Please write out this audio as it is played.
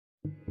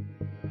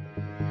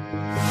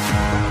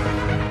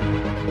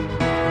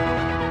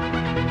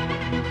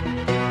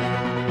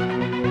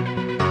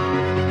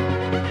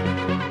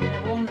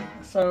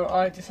So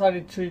I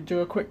decided to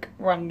do a quick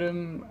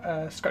random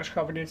scratch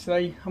card video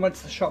today. I went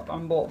to the shop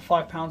and bought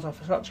 £5 off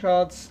of scratch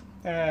cards.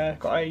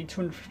 Got a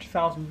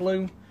 250,000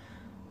 blue,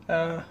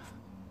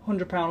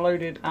 £100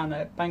 loaded,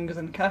 and bangers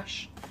in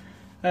cash.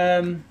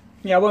 Yeah,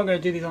 I wasn't going to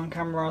do these on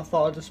camera. I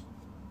thought I'd just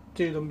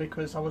do them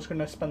because I was going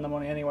to spend the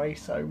money anyway,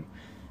 so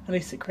at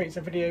least it creates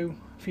a video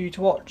for you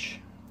to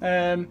watch.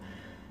 The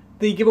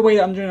giveaway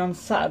that I'm doing on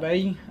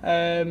Saturday,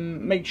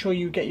 make sure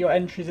you get your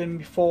entries in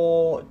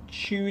before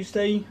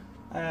Tuesday,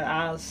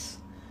 as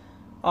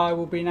I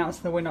will be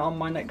announcing the winner on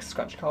my next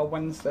scratch card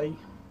Wednesday,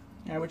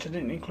 which I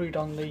didn't include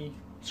on the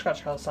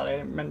scratch card Saturday. I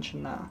didn't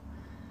mention that.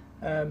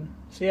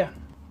 So yeah,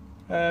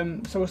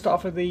 so we'll start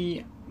off with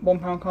the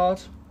 £1 card.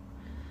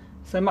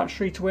 So match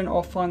 3 to win,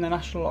 or find the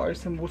national lottery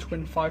symbol to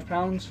win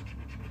 £5.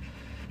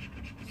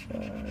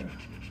 So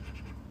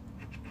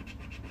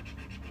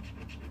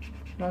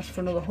that's for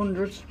another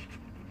 100,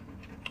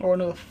 or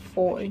another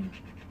 40,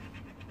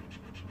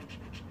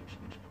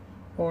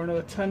 or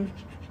another 10,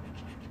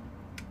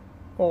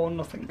 or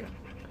nothing.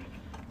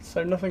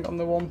 So nothing on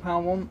the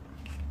 £1 one.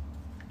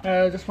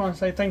 Just want to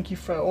say thank you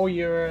for all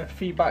your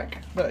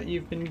feedback that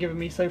you've been giving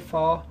me so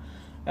far.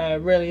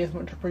 Really is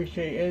much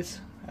appreciated.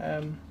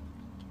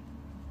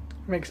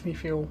 Makes me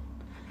feel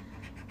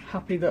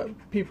happy that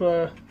people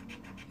are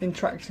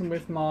interacting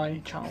with my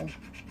channel.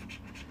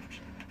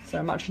 So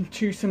I'm matching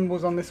 2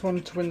 symbols on this one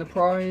to win the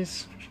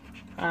prize,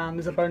 and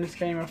there's a bonus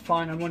game of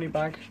find a money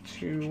bag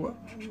to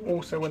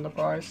also win the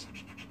prize.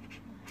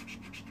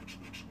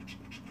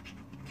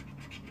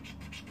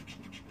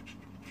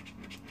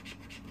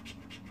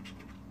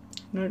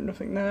 No,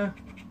 nothing there,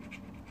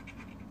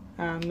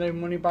 and no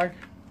money bag.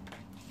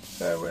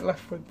 So we're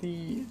left with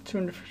the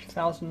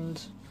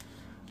 250,000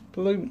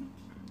 blue.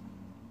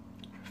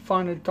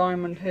 Find a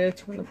diamond here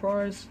to win the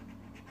prize.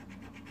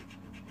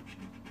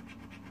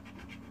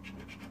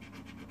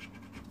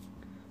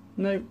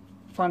 No.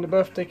 Find a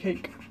birthday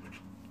cake.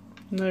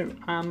 No.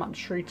 And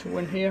match 3 to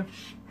win here.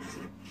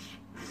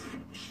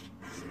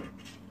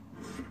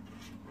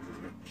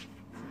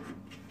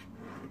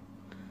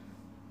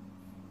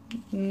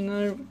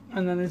 No.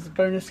 And then there's a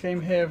bonus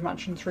game here of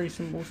matching 3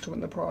 symbols to win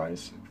the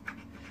prize.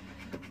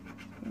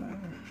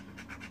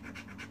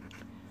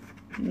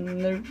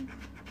 No.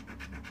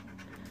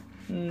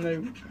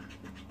 No.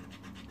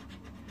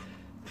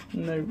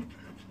 No.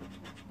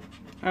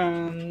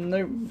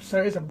 No.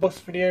 So it's a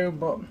bust video,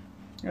 but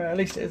at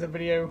least it is a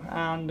video,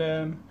 and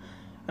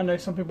I know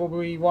some people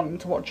will be wanting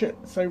to watch it.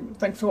 So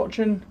thanks for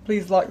watching.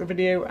 Please like the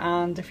video,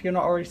 and if you're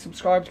not already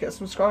subscribed, get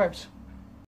subscribed.